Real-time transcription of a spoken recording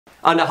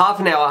Under half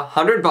an hour,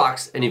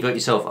 $100, and you've got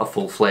yourself a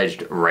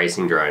full-fledged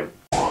racing drone.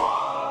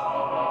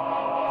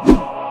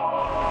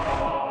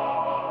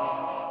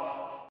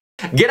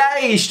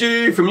 G'day,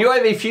 Stu from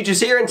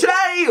UAVfutures here, and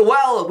today,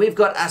 well, we've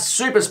got a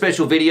super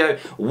special video.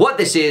 What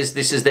this is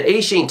the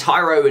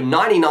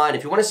TYRO99.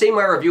 If you want to see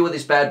my review of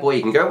this bad boy,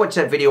 you can go watch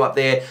that video up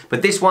there.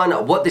 But this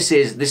one, what this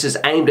is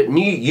aimed at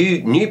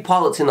new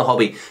pilots in the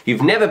hobby.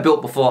 You've never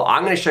built before.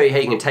 I'm going to show you how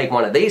you can take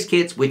one of these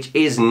kits, which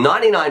is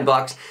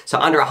 $99, so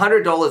under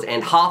 $100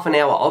 and half an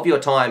hour of your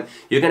time,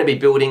 you're going to be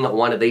building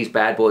one of these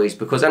bad boys.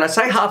 Because, and I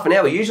say half an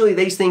hour, usually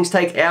these things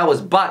take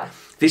hours, but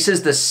this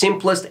is the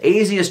simplest,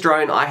 easiest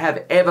drone I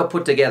have ever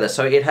put together.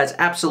 So it has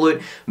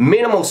absolute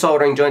minimal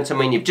soldering joints. I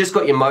mean, you've just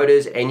got your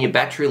motors and your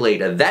battery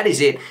leader. That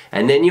is it.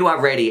 And then you are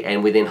ready.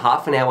 And within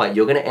half an hour,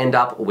 you're going to end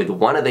up with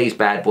one of these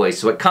bad boys.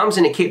 So it comes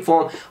in a kit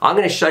form. I'm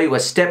going to show you a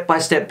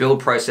step-by-step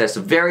build process.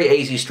 Very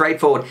easy,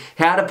 straightforward,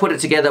 how to put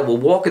it together. We'll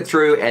walk it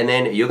through and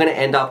then you're going to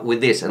end up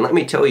with this. And let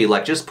me tell you,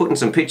 like just putting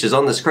some pictures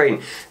on the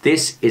screen,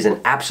 this is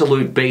an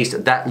absolute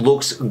beast that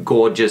looks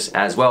gorgeous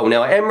as well.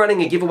 Now, I am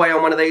running a giveaway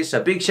on one of these.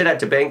 So big shout out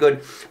to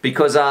Banggood,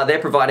 because they're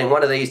providing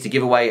one of these to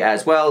give away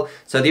as well.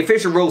 So the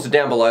official rules are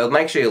down below.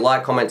 Make sure you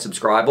like, comment,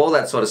 subscribe, all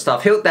that sort of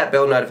stuff. Hit that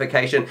bell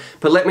notification.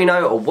 But let me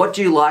know, what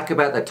do you like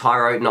about the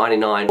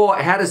TYRO99? Or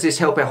how does this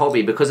help our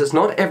hobby? Because it's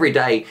not every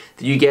day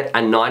that you get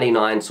a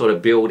 99 sort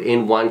of build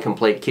in one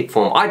complete kit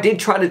form. I did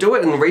try to do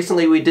it, and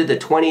recently we did the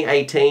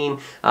 2018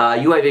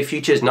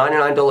 UAVfutures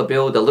 $99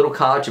 build. The little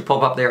card should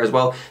pop up there as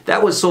well.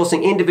 That was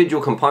sourcing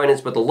individual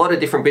components with a lot of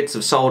different bits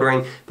of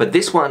soldering. But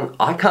this one,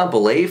 I can't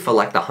believe for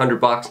like the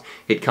 $100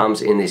 it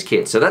comes in this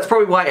kit. So that's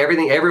probably why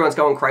everyone's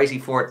going crazy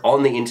for it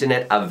on the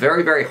internet. A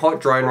very, very hot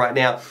drone right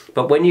now.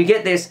 But when you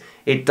get this,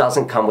 it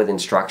doesn't come with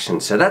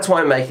instructions. So that's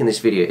why I'm making this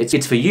video.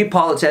 It's for you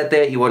pilots out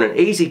there. You want an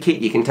easy kit.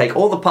 You can take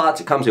all the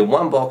parts. It comes in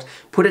one box,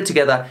 put it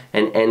together,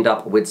 and end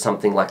up with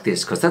something like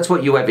this. Because that's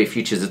what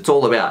UAVfutures it's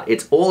all about.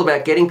 It's all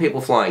about getting people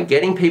flying,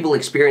 getting people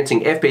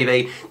experiencing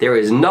FPV. There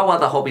is no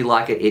other hobby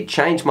like it. It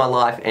changed my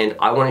life, and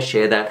I want to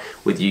share that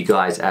with you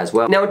guys as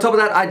well. Now, on top of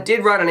that, I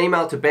did write an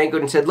email to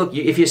Banggood and said, look,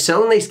 if you're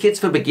selling these kits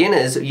for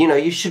beginners, you know,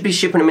 you should be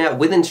shipping them out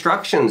with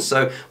instructions.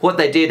 So what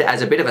they did,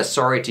 as a bit of a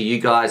sorry to you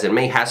guys and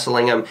me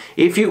hassling them,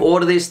 if you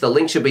order this, the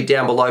link should be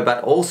down below,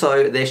 but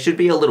also there should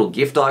be a little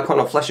gift icon.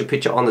 I'll flash a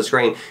picture on the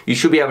screen. You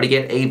should be able to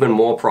get even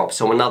more props,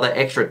 so another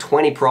extra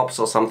 20 props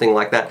or something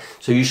like that.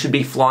 So you should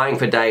be flying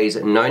for days.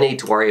 No need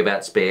to worry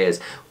about spares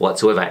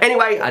whatsoever.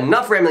 Anyway,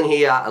 enough rambling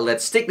here.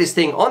 Let's stick this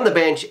thing on the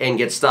bench and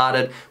get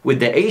started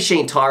with the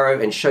Eachine Tyro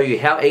and show you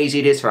how easy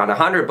it is for under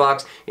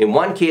 $100 in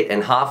one kit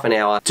and half an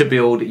hour to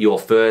build your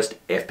first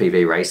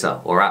FPV racer.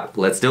 All right,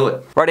 let's do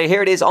it. Righty,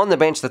 here it is on the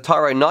bench, the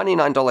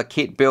TYRO99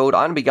 kit build.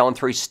 I'm going to be going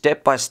through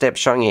step by step,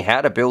 showing you how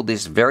to build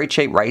this very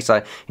cheap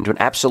racer into an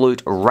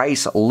absolute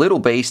race little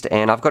beast.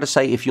 And I've got to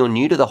say, if you're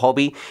new to the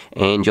hobby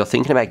and you're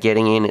thinking about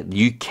getting in,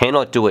 you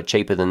cannot do it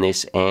cheaper than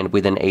this and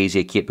with an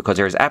easier kit, because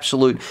there is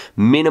absolute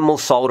minimal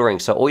soldering.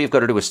 So all you've got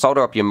to do is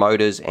solder up your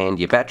motors and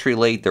your battery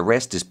lead. The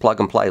rest is plug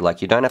and play.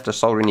 Like, you don't have to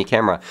solder in your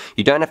camera.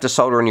 You don't have to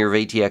solder in your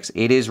VTX.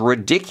 It is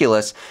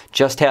ridiculous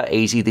just how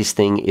easy this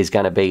thing is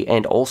going to be,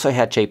 and also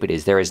how cheap it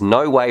is. There is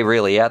no way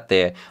really out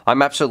there.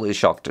 I'm absolutely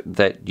shocked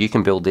that you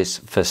can build this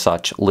for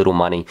such little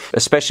money,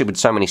 especially with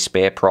so many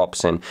spare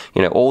props and,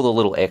 you know, all the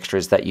little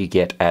extras that you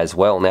get as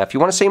well. Now, if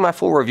you want to see my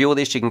full review of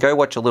this, you can go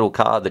watch a little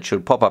card that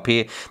should pop up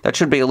here. That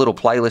should be a little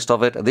playlist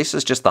of it. This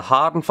is just the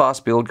hard and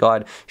fast build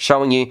guide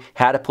showing you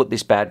how to put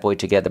this bad boy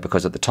together,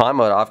 because at the time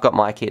I've got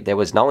my kit, there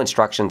was no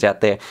instructions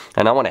out there,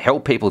 and I want to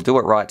help people do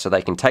it right so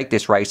they can take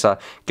this racer,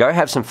 go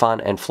have some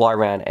fun, and fly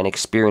around and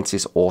experience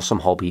this awesome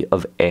hobby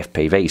of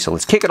FPV. So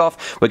let's kick it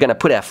off. We're going to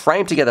put our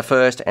frame together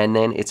first, and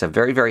then it's a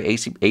very, very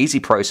easy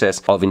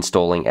process of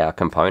installing our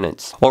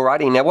components.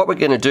 Alrighty, now what we're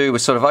going to do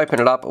is sort of open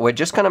it up. We're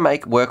just going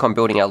to work on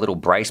building our little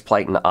brace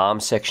plate and arm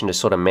section to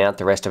sort of mount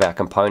the rest of our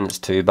components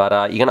to, but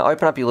you're going to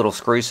open up your little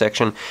screw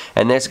section,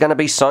 and there's going to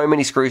be so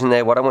many screws in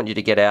there. What I want you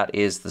to get out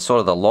is the sort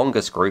of the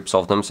longest groups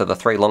of them, so the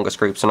three longest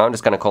groups, and I'm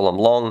just going to call them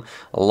long,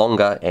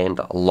 longer, and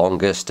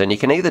longest. And you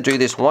can either do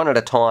this one at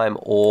a time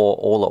or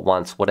all at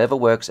once, whatever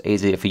works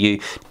easier for you.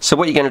 So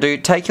what you're going to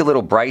do, take your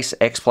little brace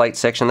X-plate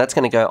section, that's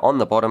going to go on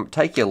the bottom,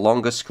 take your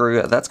longest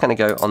screw, that's going to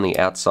go on the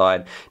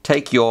outside,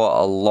 take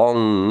your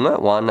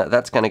long one,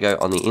 that's going to go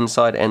on the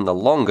inside, and the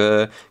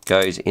longer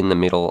goes in the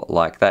middle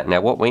like that.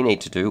 Now what we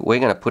need to do, we're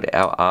going to put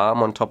our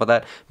arm on top of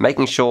that,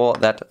 making sure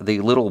that the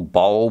little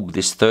bulb,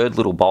 this third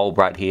little bulb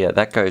right here,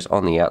 that goes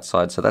on the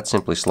outside. So that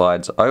simply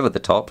slides over the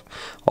top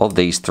of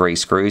these three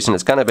screws, and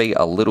it's going to be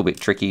a little bit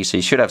tricky, so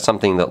you should have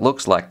something that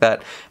looks like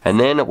that. And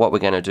then what we're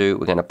going to do,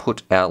 we're going to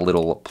put our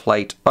little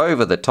plate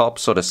over the top,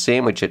 sort of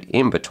sandwich it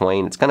in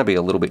between. It's going to be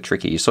a little bit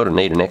tricky. You sort of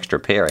need an extra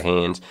pair of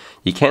hands.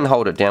 You can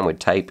hold it down with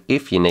tape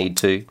if you need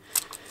to.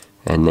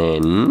 And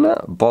then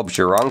Bob's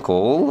your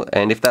uncle,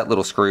 and if that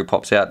little screw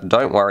pops out,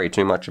 don't worry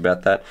too much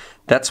about that.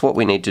 That's what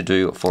we need to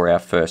do for our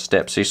first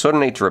step. So you sort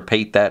of need to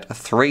repeat that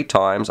 3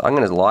 times. I'm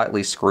going to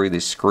lightly screw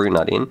this screw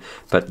nut in,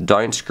 but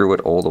don't screw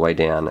it all the way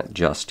down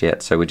just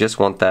yet. So we just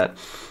want that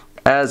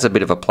as a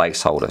bit of a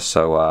placeholder.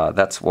 So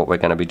that's what we're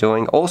going to be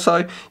doing.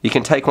 Also, you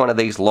can take one of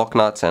these lock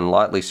nuts and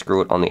lightly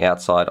screw it on the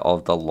outside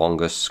of the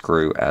longest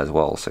screw as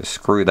well. So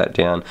screw that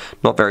down,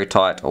 not very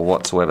tight or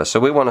whatsoever. So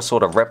we want to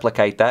sort of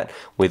replicate that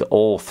with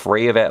all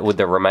three of our, with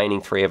the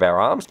remaining three of our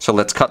arms. So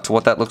let's cut to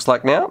what that looks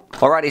like now.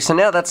 Alrighty, so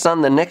now that's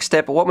done, the next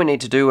step, what we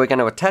need to do, we're going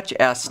to attach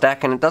our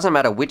stack, and it doesn't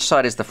matter which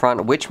side is the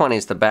front, which one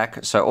is the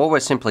back. So all we're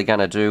simply going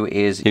to do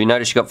is, you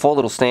notice you've got 4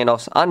 little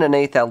standoffs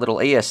underneath our little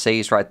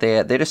ESCs right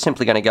there. They're just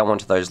simply going to go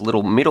onto those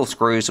little middle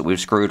screws that we've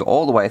screwed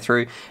all the way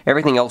through.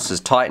 Everything else is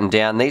tightened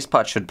down. These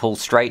parts should pull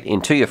straight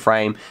into your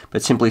frame,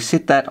 but simply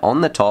sit that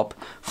on the top,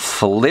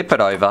 flip it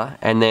over,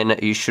 and then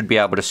you should be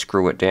able to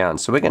screw it down.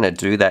 So we're going to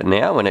do that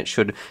now, and it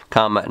should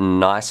come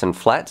nice and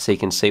flat. So you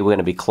can see we're going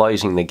to be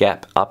closing the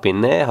gap up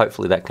in there.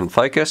 Hopefully that can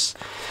focus.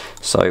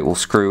 So we'll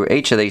screw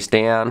each of these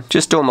down.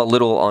 Just do them a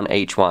little on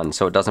each one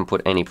so it doesn't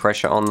put any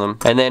pressure on them.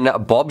 And then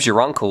Bob's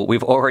your uncle.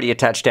 We've already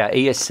attached our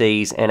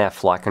ESCs and our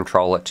flight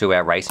controller to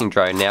our racing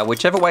drone. Now,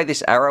 whichever way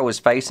this arrow is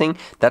facing,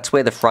 that's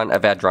where the front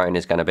of our drone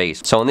is going to be.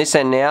 So on this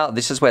end now,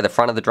 this is where the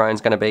front of the drone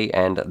is going to be,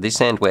 and this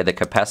end where the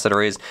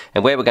capacitor is,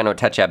 and where we're going to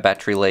attach our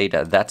battery lead,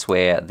 that's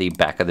where the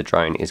back of the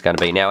drone is going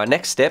to be. Now, our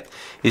next step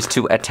is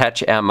to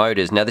attach our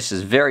motors. Now, this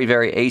is very,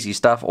 very easy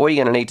stuff. All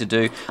you're going to need to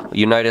do,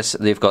 you notice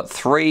they've got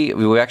 3,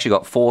 we've actually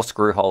got 4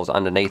 screw holes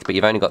underneath, but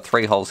you've only got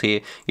 3 holes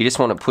here. You just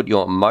want to put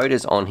your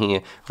motors on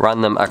here,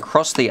 run them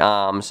across the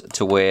arms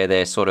to where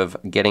they're sort of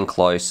getting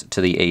close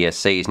to the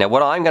ESCs. Now,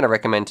 what I'm going to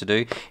recommend to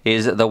do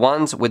is the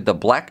ones with the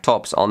black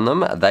tops on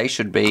them, they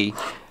should be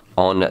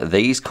on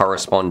these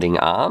corresponding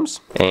arms,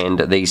 and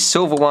these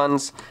silver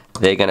ones,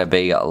 they're going to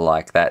be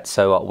like that.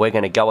 So we're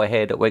going to go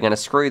ahead, we're going to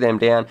screw them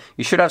down.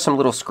 You should have some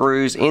little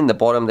screws in the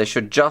bottom. They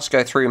should just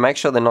go through. Make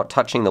sure they're not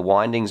touching the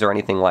windings or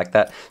anything like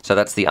that. So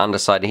that's the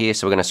underside here.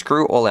 So we're going to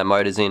screw all our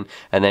motors in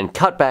and then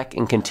cut back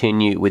and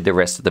continue with the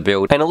rest of the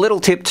build. And a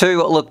little tip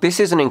too, look, this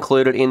isn't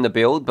included in the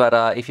build,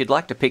 but if you'd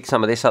like to pick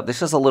some of this up,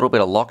 this is a little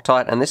bit of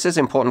Loctite, and this is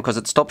important because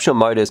it stops your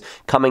motors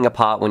coming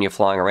apart when you're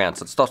flying around.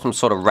 So it stops them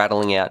sort of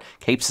rattling out,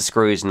 keeps the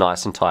screws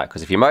nice and tight,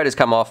 because if your motors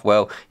come off,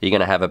 well, you're going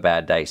to have a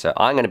bad day. So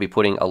I'm going to be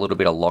putting a little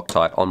bit of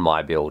Loctite on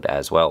my build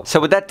as well. So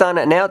with that done,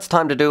 now it's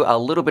time to do a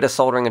little bit of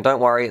soldering, and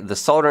don't worry, the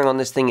soldering on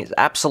this thing is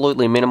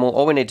absolutely minimal.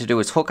 All we need to do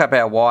is hook up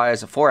our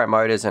wires for our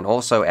motors and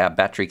also our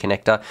battery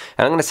connector.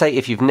 And I'm going to say,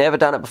 if you've never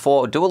done it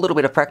before, do a little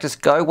bit of practice,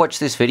 go watch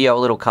this video. A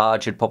little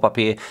card should pop up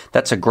here.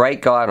 That's a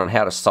great guide on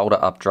how to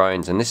solder up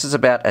drones, and this is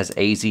about as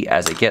easy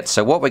as it gets.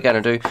 So what we're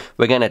going to do,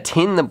 we're going to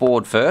tin the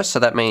board first. So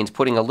that means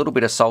putting a little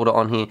bit of solder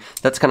on here.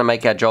 That's going to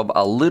make our job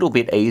a little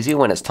bit easier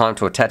when it's time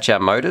to attach our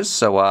motors.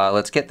 So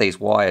let's get these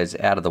wires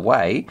out of the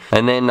way.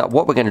 And then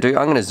what we're going to do,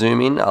 I'm going to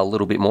zoom in a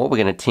little bit more. We're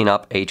going to tin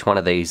up each one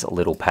of these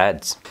little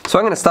pads. So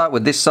I'm going to start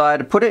with this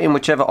side, put it in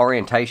whichever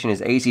orientation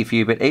is easy for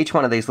you, but each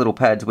one of these little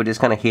pads we're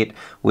just going to hit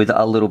with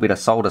a little bit of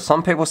solder.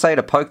 Some people say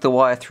to poke the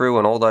wire through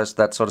and all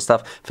that sort of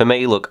stuff. For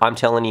me, look, I'm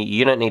telling you,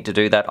 you don't need to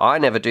do that. I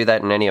never do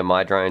that in any of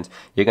my drones.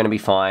 You're going to be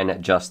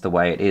fine just the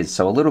way it is.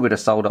 So a little bit of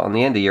solder on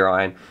the end of your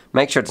iron.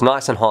 Make sure it's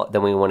nice and hot,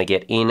 then we want to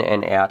get in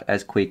and out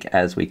as quick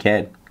as we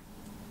can.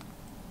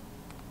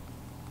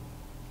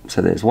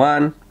 So there's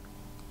 1,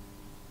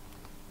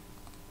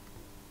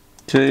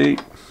 2,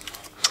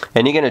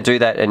 and you're going to do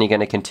that, and you're going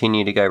to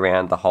continue to go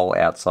around the whole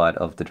outside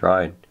of the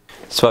drone.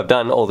 So I've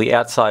done all the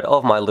outside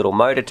of my little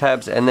motor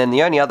tabs, and then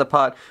the only other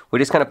part, we're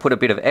just going to put a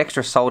bit of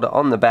extra solder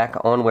on the back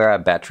on where our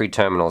battery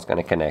terminal is going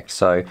to connect.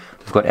 So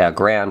we've got our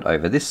ground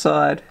over this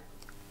side.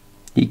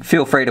 You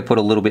feel free to put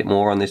a little bit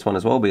more on this one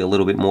as well, be a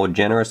little bit more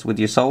generous with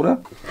your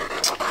solder.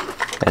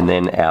 And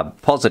then our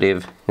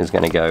positive is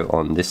going to go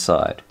on this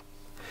side.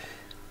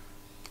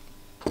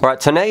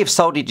 Alright, so now you've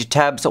soldered your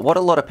tabs. What a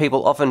lot of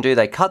people often do,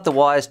 they cut the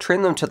wires,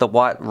 trim them to the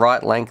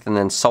right length, and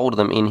then solder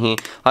them in here.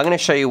 I'm going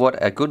to show you what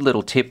a good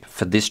little tip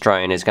for this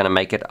drone is going to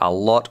make it a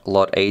lot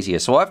easier.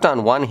 So I've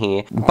done one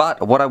here,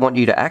 but what I want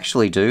you to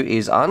actually do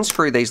is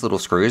unscrew these little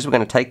screws. We're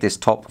going to take this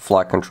top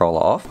flight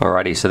controller off.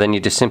 Alrighty, so then you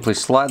just simply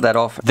slide that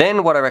off.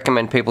 Then what I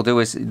recommend people do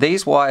is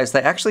these wires,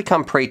 they actually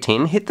come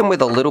pre-tin. Hit them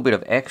with a little bit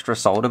of extra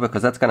solder,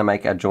 because that's going to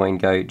make our join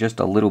go just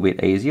a little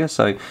bit easier.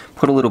 So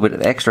put a little bit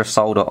of extra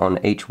solder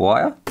on each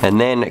wire, and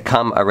then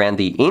come around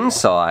the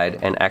inside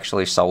and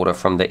actually solder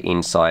from the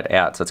inside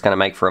out. So it's going to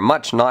make for a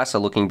much nicer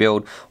looking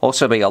build,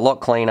 also be a lot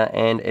cleaner,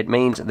 and it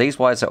means these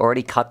wires are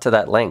already cut to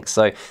that length.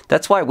 So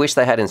that's why I wish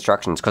they had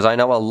instructions, because I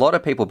know a lot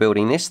of people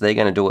building this, they're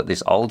going to do it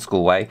this old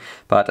school way,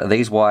 but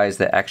these wires,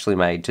 they're actually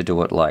made to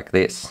do it like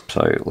this.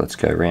 So let's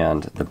go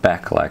around the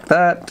back like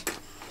that.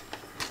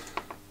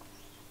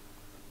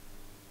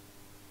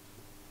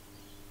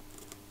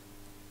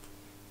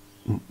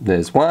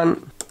 There's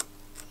 1,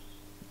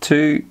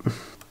 2,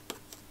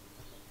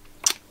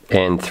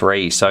 and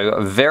 3.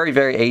 So very,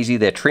 very easy.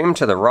 They're trimmed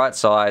to the right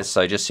size,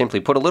 so just simply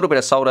put a little bit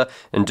of solder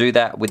and do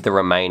that with the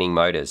remaining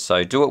motors.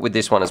 So do it with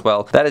this one as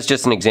well. That is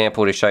just an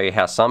example to show you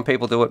how some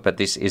people do it, but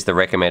this is the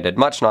recommended,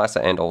 much nicer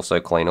and also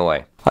cleaner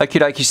way.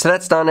 Okie dokie, so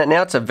that's done.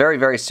 Now it's a very,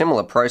 very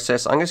similar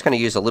process. I'm just going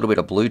to use a little bit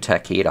of blue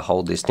tack here to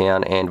hold this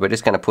down, and we're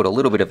just going to put a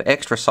little bit of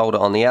extra solder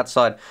on the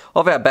outside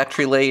of our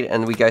battery lead,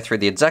 and we go through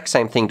the exact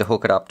same thing to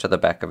hook it up to the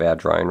back of our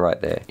drone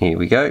right there. Here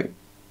we go.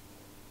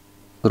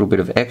 Little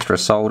bit of extra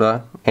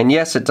solder, and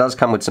yes, it does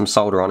come with some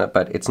solder on it,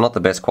 but it's not the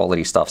best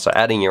quality stuff, so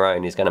adding your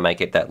own is going to make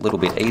it that little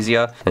bit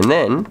easier. And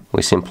then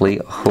we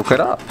simply hook it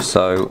up.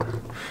 So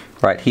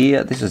right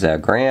here, this is our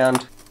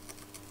ground,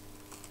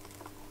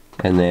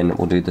 and then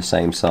we'll do the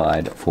same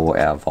side for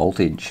our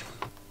voltage.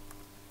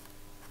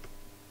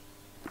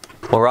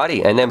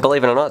 Alrighty, and then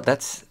believe it or not,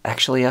 that's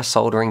actually our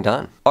soldering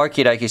done.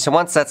 Okie dokie, so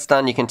once that's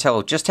done, you can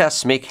tell just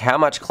how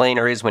much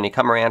cleaner it is when you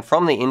come around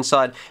from the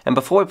inside. And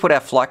before we put our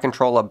flight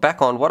controller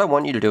back on, what I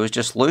want you to do is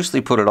just loosely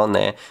put it on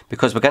there,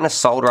 because we're going to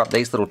solder up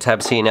these little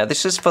tabs here. Now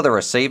this is for the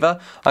receiver.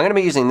 I'm going to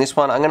be using this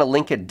one. I'm going to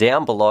link it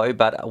down below,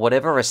 but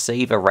whatever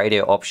receiver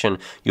radio option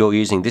you're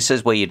using, this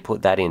is where you'd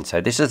put that in.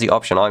 So this is the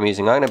option I'm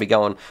using. I'm going to be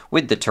going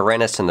with the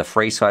Tyranus and the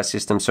FreeSky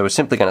system, so we're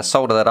simply going to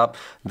solder that up.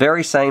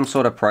 Very same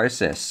sort of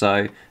process.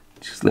 So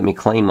just let me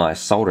clean my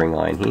soldering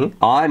iron here.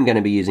 I'm going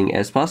to be using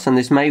S-Bus, and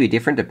this may be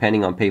different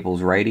depending on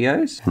people's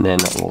radios. And then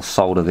we'll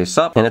solder this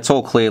up. And it's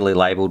all clearly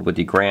labeled with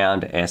your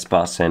ground,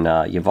 S-Bus, and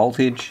your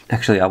voltage.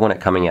 Actually, I want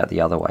it coming out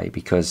the other way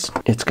because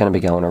it's going to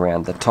be going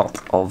around the top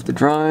of the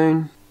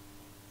drone.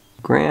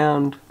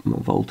 Ground, my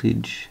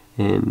voltage,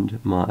 and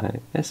my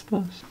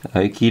S-Bus.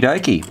 Okie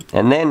dokie.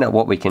 And then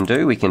what we can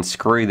do, we can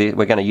screw this.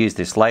 We're going to use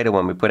this later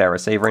when we put our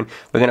receiver in.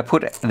 We're going to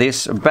put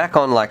this back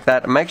on like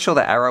that. Make sure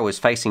the arrow is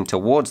facing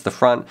towards the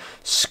front.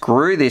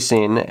 Screw this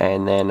in,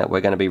 and then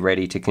we're going to be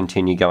ready to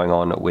continue going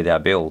on with our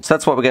build. So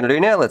that's what we're going to do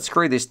now. Let's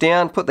screw this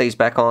down, put these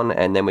back on,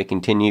 and then we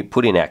continue,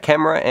 put in our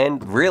camera,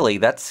 and really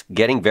that's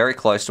getting very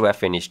close to our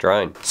finished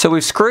drone. So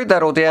we've screwed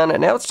that all down,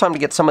 and now it's time to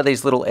get some of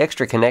these little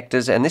extra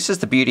connectors, and this is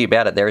the beauty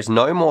about it. There is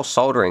no more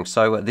soldering.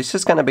 So this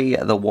is going to be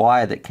the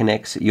wire that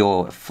connects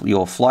your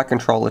flight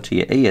controller to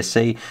your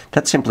ESC.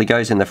 That simply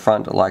goes in the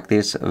front like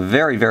this.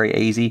 Very, very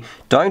easy.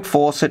 Don't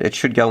force it. It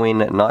should go in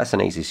nice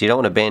and easy, so you don't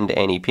want to bend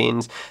any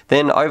pins.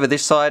 Then over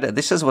this side,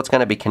 this is what's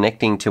going to be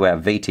connecting to our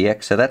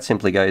VTX, so that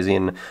simply goes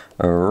in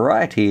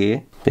right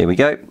here. There we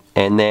go.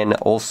 And then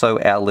also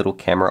our little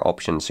camera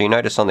option. So you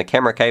notice on the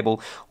camera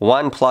cable,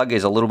 one plug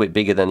is a little bit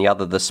bigger than the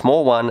other. The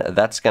small one,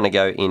 that's going to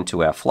go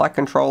into our flight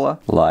controller,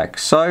 like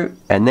so.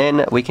 And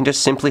then we can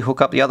just simply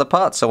hook up the other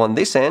parts. So on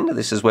this end,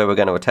 this is where we're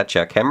going to attach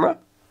our camera.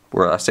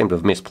 Where I seem to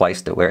have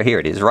misplaced it, where here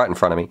it is, right in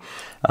front of me.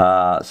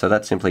 So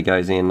that simply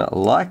goes in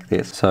like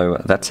this.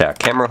 So that's our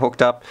camera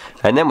hooked up.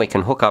 And then we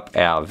can hook up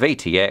our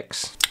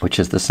VTX, which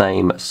is the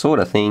same sort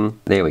of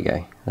thing. There we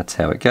go. That's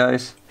how it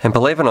goes. And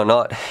believe it or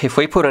not, if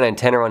we put an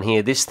antenna on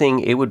here, this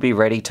thing, it would be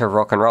ready to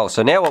rock and roll.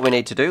 So now what we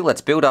need to do,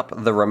 let's build up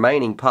the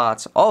remaining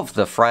parts of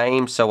the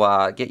frame.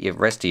 So get your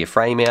rest of your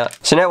frame out.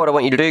 So now what I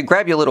want you to do,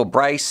 grab your little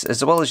brace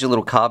as well as your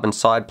little carbon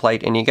side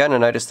plate, and you're going to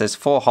notice there's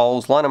 4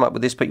 holes. Line them up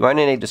with this, but you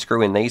only need to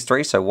screw in these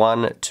 3. So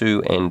 1,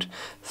 2, and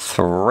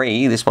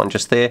 3. This one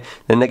just there.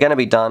 Then they're going to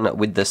be done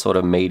with the sort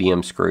of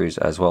medium screws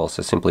as well.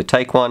 So simply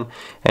take one,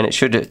 and it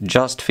should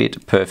just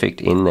fit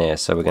perfect in there.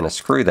 So we're going to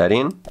screw that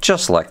in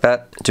just like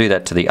that. Do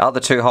that to the other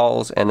 2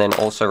 holes, and then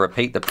also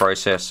repeat the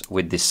process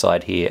with this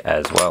side here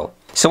as well.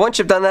 So once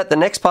you've done that, the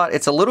next part,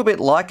 it's a little bit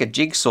like a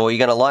jigsaw. You're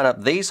going to line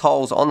up these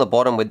holes on the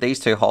bottom with these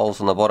 2 holes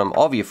on the bottom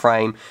of your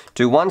frame.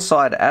 Do one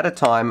side at a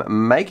time,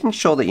 making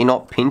sure that you're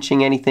not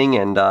pinching anything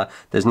and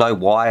there's no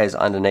wires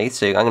underneath.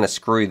 So I'm going to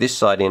screw this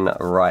side in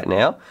right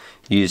now.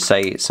 Use,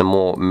 say, some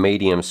more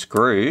medium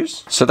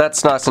screws. So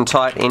that's nice and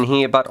tight in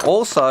here, but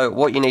also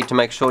what you need to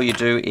make sure you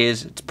do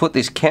is to put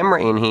this camera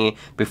in here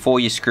before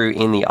you screw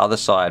in the other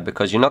side,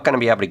 because you're not going to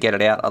be able to get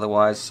it out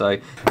otherwise. So,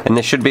 and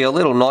there should be a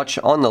little notch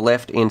on the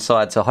left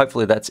inside, so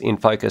hopefully that's in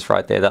focus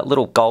right there, that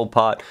little gold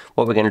part.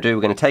 What we're going to do,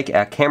 we're going to take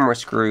our camera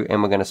screw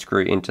and we're going to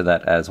screw into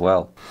that as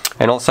well.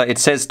 And also it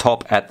says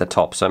top at the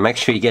top, so make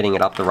sure you're getting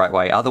it up the right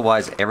way,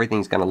 otherwise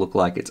everything's going to look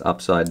like it's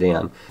upside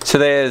down. So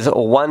there's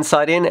one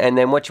side in, and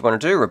then what you want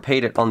to do,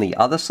 repeat it on the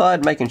other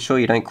side, making sure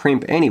you don't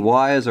crimp any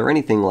wires or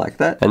anything like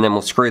that, and then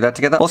we'll screw that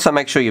together. Also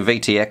make sure your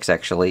VTX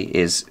actually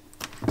is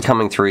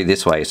coming through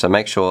this way, so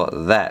make sure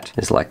that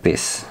is like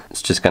this.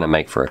 It's just going to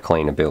make for a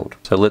cleaner build.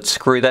 So let's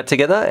screw that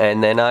together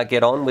and then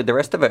get on with the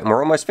rest of it, and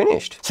we're almost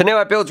finished. So now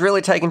our build's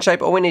really taken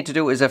shape. All we need to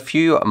do is a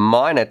few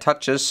minor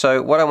touches.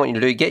 So what I want you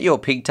to do, get your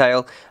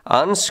pigtail,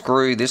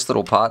 unscrew this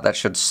little part that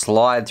should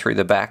slide through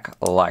the back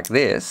like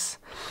this,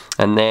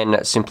 and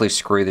then simply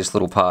screw this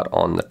little part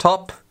on the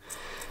top.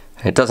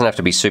 It doesn't have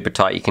to be super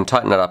tight. You can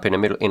tighten it up in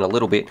a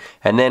little bit.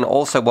 And then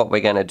also what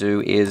we're going to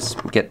do is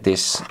get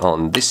this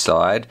on this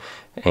side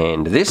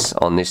and this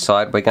on this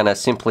side, we're going to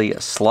simply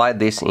slide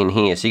this in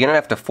here. So you're going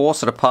to have to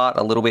force it apart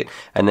a little bit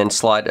and then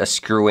slide a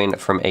screw in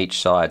from each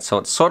side. So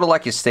it's sort of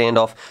like your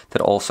standoff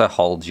that also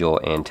holds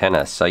your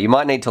antenna. So you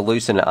might need to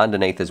loosen it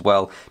underneath as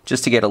well,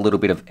 just to get a little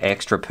bit of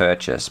extra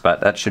purchase, but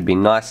that should be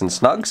nice and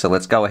snug. So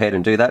let's go ahead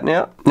and do that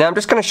now. Now I'm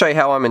just going to show you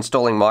how I'm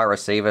installing my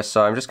receiver.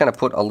 So I'm just going to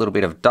put a little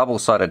bit of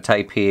double-sided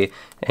tape here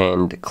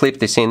and clip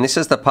this in. This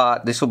is the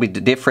part, this will be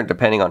different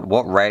depending on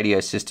what radio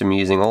system you're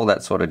using, all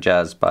that sort of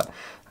jazz, but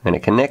I'm going to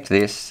connect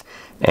this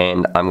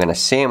and I'm going to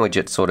sandwich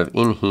it sort of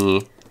in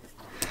here,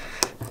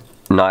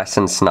 nice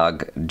and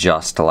snug,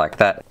 just like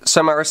that.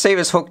 So my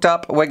receiver's hooked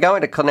up. We're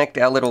going to connect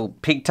our little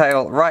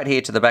pigtail right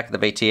here to the back of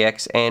the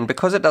VTX, and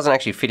because it doesn't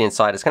actually fit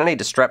inside, it's going to need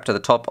to strap to the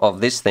top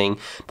of this thing.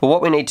 But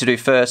what we need to do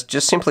first,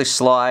 just simply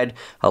slide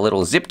a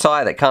little zip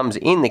tie that comes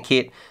in the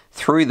kit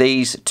through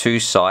these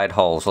two side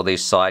holes, or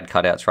these side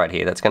cutouts right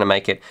here. That's going to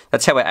make it,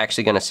 that's how we're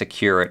actually going to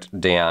secure it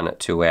down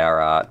to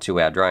our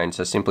drone.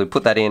 So simply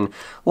put that in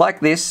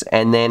like this,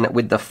 and then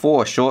with the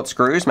 4 short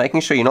screws,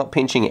 making sure you're not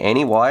pinching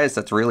any wires,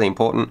 that's really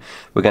important.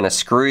 We're going to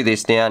screw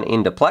this down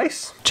into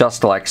place,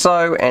 just like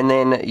so, and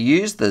then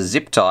use the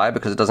zip tie,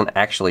 because it doesn't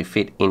actually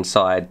fit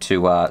inside,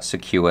 to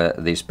secure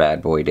this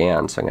bad boy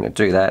down. So I'm going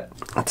to do that.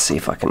 Let's see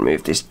if I can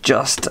move this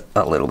just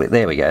a little bit.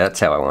 There we go,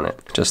 that's how I want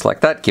it. Just like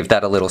that, give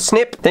that a little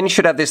snip. Then you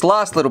should have this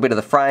last little bit of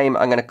the frame.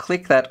 I'm going to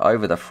click that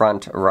over the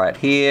front right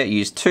here.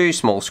 Use 2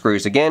 small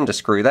screws again to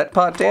screw that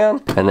part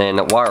down. And then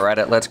while we're at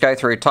it, let's go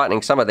through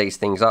tightening some of these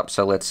things up.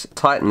 So let's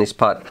tighten this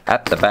part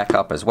at the back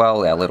up as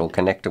well, our little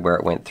connector where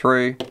it went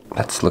through.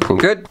 That's looking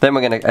good. Then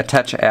we're going to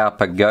attach our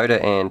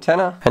pagoda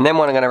antenna. And then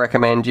what I'm going to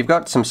recommend, you've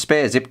got some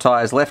spare zip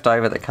ties left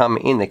over that come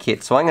in the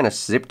kit. So I'm going to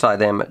zip tie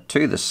them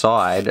to the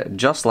side,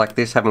 just like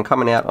this, have them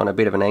coming out on a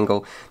bit of an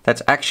angle.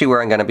 That's actually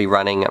where I'm going to be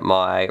running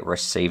my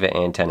receiver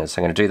antennas.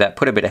 So I'm going to do that,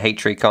 put a bit of heat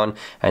shrink on,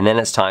 and then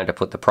it's time to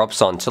put the props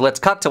on. So let's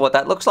cut to what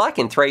that looks like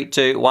in 3,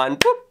 2, 1,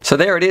 boop. So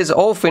there it is,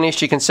 all finished.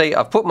 You can see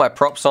I've put my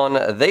props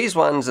on. These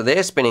ones,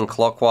 they're spinning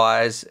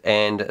clockwise,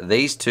 and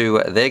these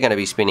two, they're going to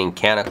be spinning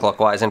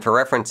counterclockwise. And for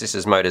reference, this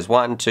is motors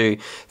 1, 2,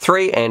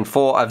 3, and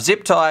 4. I've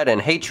zip tied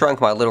and heat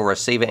shrunk my little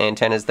receiver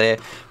antennas there.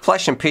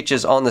 Flashing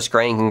pictures on the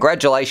screen.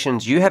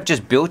 Congratulations, you have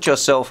just built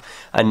yourself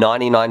a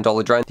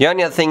 $99 drone. The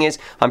only other thing is,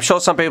 I'm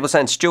sure some people are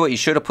saying, Stuart, you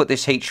should have put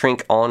this heat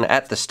shrink on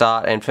at the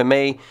start. And for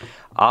me,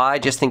 I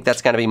just think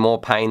that's going to be more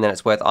pain than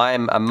it's worth. I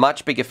am a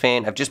much bigger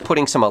fan of just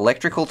putting some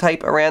electrical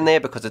tape around there,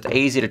 because it's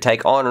easy to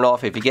take on and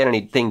off if you get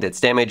anything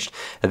that's damaged.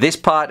 This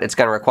part, it's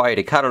going to require you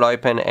to cut it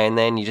open, and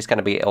then you're just going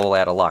to be all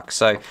out of luck.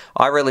 So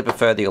I really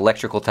prefer the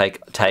electrical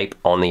tape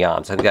on the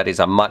arms. I think that is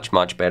a much,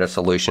 much better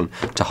solution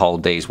to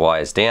hold these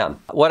wires down.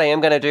 What I am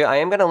going to do, I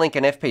am going to link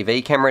an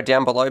FPV camera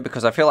down below,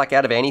 because I feel like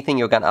out of anything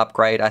you're going to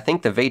upgrade, I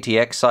think the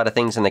VTX side of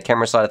things and the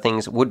camera side of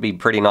things would be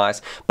pretty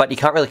nice, but you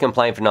can't really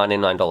complain for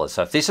 $99.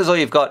 So if this is all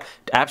you've got,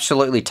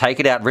 absolutely take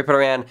it out, rip it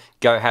around,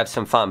 go have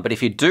some fun. But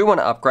if you do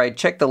want to upgrade,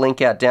 check the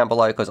link out down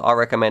below, because I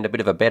recommend a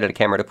bit of a better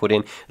camera to put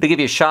in. It'll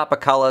give you sharper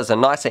colors, a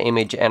nicer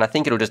image, and I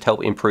think it'll just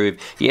help improve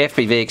your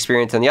FPV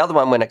experience. And the other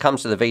one, when it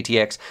comes to the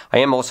VTX, I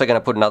am also going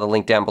to put another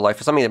link down below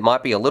for something that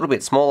might be a little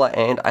bit smaller,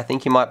 and I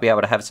think you might be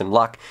able to have some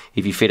luck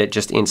if you fit it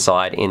just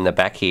inside in the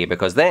back here,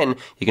 because then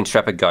you can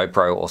strap a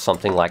GoPro or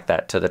something like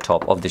that to the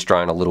top of this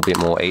drone a little bit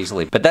more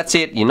easily. But that's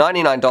it, your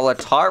 $99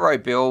 Tyro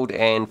build,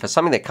 and for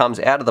something that comes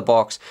out of the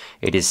box,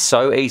 it is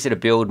so easy to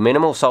build,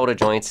 minimal solder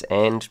joints,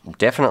 and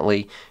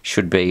definitely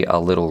should be a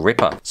little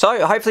ripper.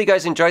 So hopefully you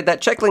guys enjoyed that.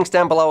 Check links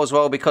down below as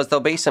well, because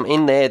there'll be some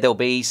in there. There'll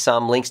be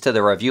some links to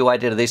the review I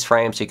did of this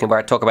frame, so you can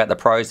talk about the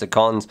pros, the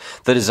cons,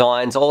 the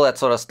designs, all that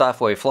sort of stuff,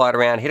 where you fly it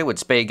around, hit it with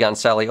speed gun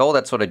Sally, all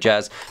that sort of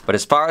jazz. But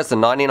as far as the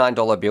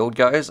 $99 build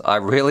goes, I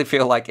really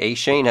feel like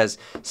Eachine has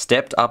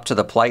stepped up to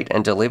the plate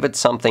and delivered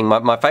something.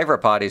 My favorite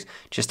part is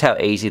just how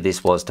easy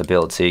this was to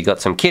build. So you got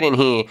some kit in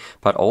here,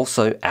 but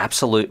also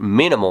absolute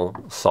minimal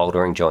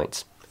soldering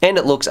joints. And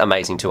it looks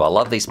amazing too. I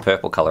love this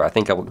purple color. I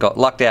think I got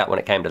lucked out when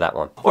it came to that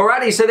one.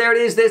 Alrighty, so there it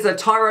is. There's a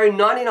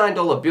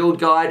TYRO99 build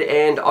guide,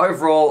 and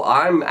overall,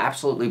 I'm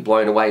absolutely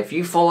blown away. If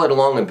you followed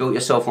along and built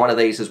yourself one of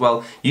these as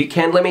well, you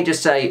can, let me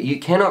just say, you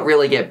cannot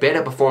really get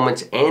better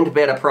performance and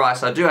better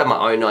price. I do have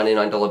my own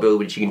 $99 build,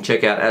 which you can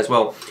check out as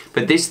well.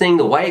 But this thing,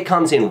 the way it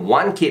comes in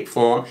one kit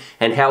form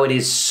and how it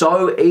is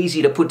so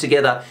easy to put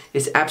together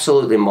is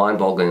absolutely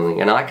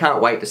mind-boggling. And I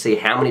can't wait to see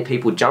how many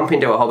people jump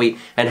into a hobby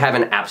and have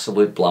an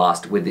absolute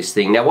blast with this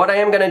thing. Now, what I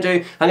am going to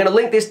do, I'm going to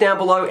link this down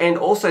below, and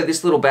also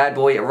this little bad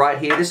boy right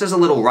here. This is a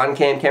little run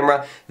cam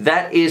camera.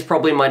 That is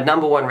probably my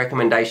 #1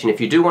 recommendation. If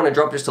you do want to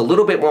drop just a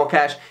little bit more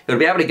cash, it'll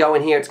be able to go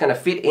in here. It's going to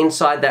fit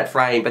inside that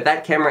frame, but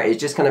that camera is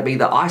just going to be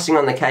the icing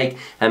on the cake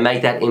and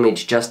make that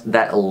image just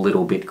that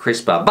little bit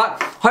crisper.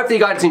 But hopefully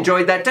you guys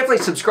enjoyed that. Definitely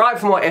subscribe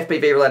for more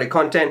FPV related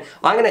content.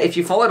 If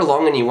you followed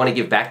along and you want to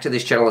give back to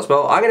this channel as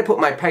well, I'm going to put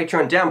my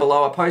Patreon down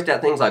below. I post out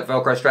things like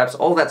Velcro straps,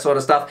 all that sort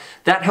of stuff.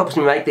 That helps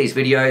me make these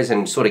videos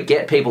and sort of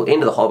get people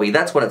into the hobby.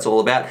 That's what it's all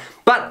about.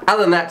 But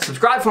other than that,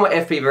 subscribe for more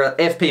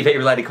FPV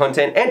related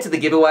content, enter the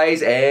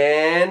giveaways,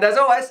 and as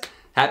always,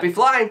 happy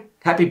flying.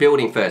 Happy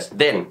building first,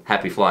 then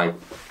happy flying.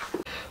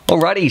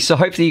 Alrighty, so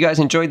hopefully you guys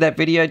enjoyed that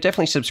video.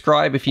 Definitely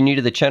subscribe if you're new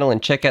to the channel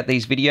and check out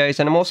these videos.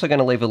 And I'm also going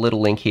to leave a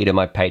little link here to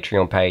my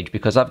Patreon page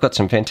because I've got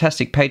some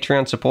fantastic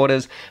Patreon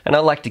supporters and I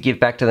like to give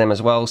back to them as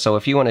well. So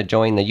if you want to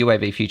join the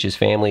UAVfutures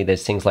family,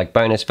 there's things like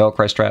bonus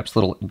Velcro straps,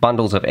 little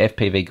bundles of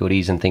FPV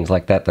goodies and things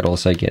like that that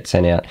also get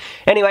sent out.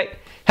 Anyway,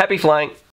 happy flying.